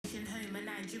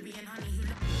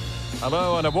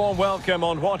Hello and a warm welcome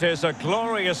on what is a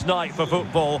glorious night for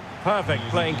football. Perfect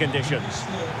playing conditions.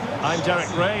 I'm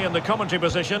Derek Ray in the commentary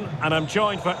position, and I'm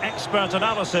joined for expert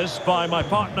analysis by my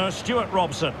partner Stuart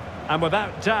Robson. And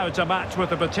without doubt a match with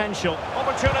the potential.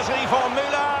 Opportunity for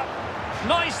Müller.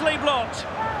 Nicely blocked.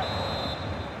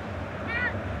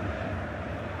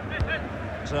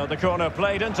 So the corner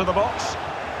played into the box.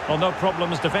 Well, no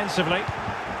problems defensively.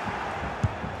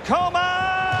 Coman!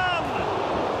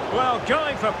 Well,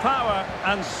 going for power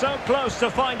and so close to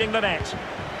finding the net.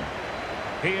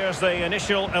 Here's the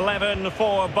initial 11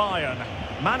 for Bayern.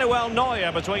 Manuel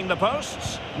Neuer between the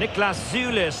posts. Niklas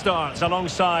Süle starts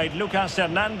alongside Lucas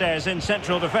Hernandez in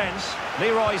central defence.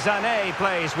 Leroy Sané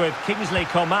plays with Kingsley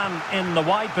Coman in the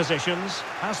wide positions.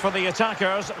 As for the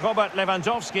attackers, Robert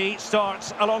Lewandowski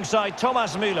starts alongside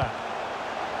Thomas Müller.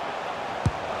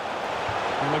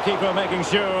 And the keeper making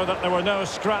sure that there were no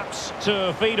scraps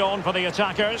to feed on for the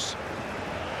attackers.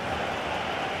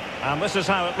 And this is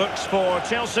how it looks for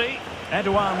Chelsea.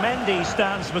 Edouard Mendy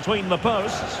stands between the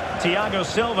posts. Thiago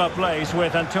Silva plays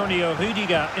with Antonio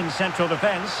Rudiger in central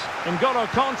defence. N'Golo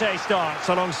Kanté starts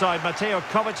alongside Mateo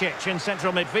Kovacic in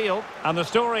central midfield. And the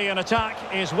story in attack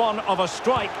is one of a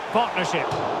strike partnership.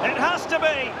 It has to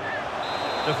be!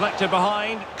 Deflected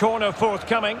behind, corner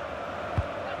forthcoming.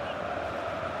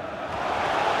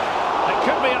 It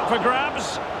could be up for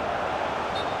grabs.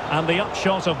 And the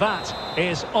upshot of that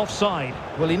is offside.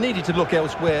 Well, he needed to look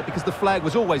elsewhere because the flag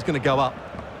was always going to go up.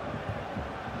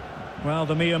 Well,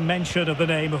 the mere mention of the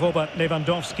name of Robert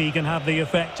Lewandowski can have the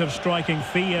effect of striking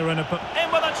fear in with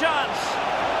a chance.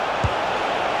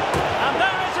 And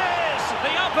there it is,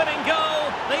 the opening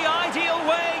goal, the ideal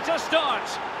way to start.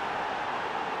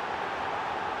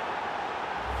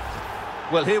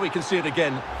 Well, here we can see it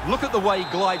again. Look at the way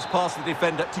he glides past the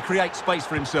defender to create space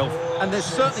for himself. And there's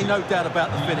certainly no doubt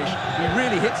about the finish. He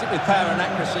really hits it with power and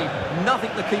accuracy. Nothing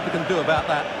the keeper can do about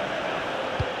that.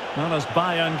 Well, as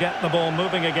Bayern get the ball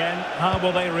moving again, how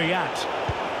will they react?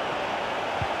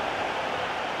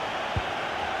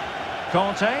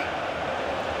 Kanté.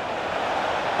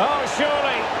 Oh,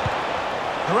 surely.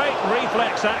 Great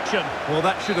reflex action. Well,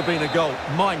 that should have been a goal.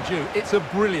 Mind you, it's a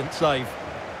brilliant save.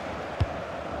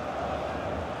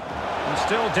 And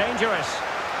still dangerous.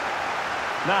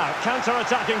 Now,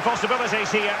 counter-attacking possibilities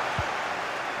here.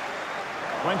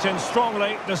 Went in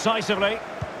strongly, decisively.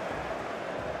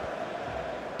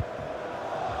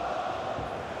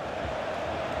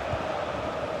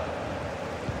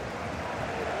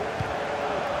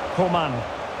 Coman.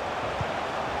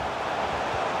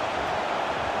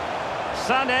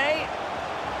 Sané.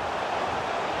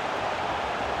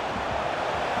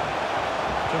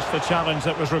 Just the challenge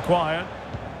that was required.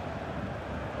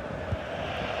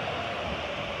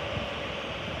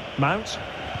 Mount.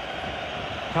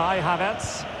 Kai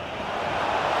Havertz.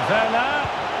 Werner.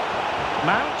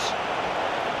 Mount.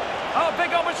 Oh,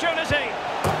 big opportunity.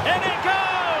 In it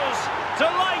goes!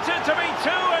 Delighted to be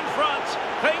two in front.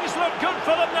 Things look good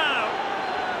for them now.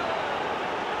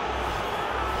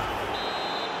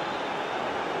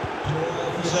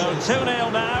 So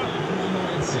 2-0 now.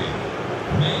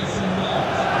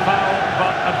 Foul,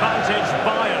 but advantage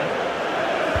Bayern.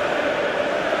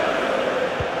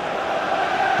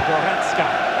 Goretzka.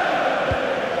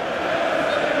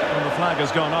 Well, the flag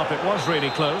has gone up. It was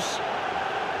really close.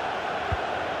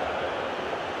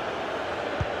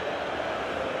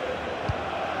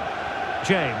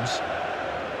 James.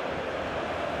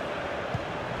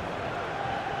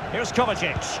 Here's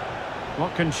Kovacic.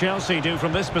 What can Chelsea do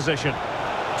from this position?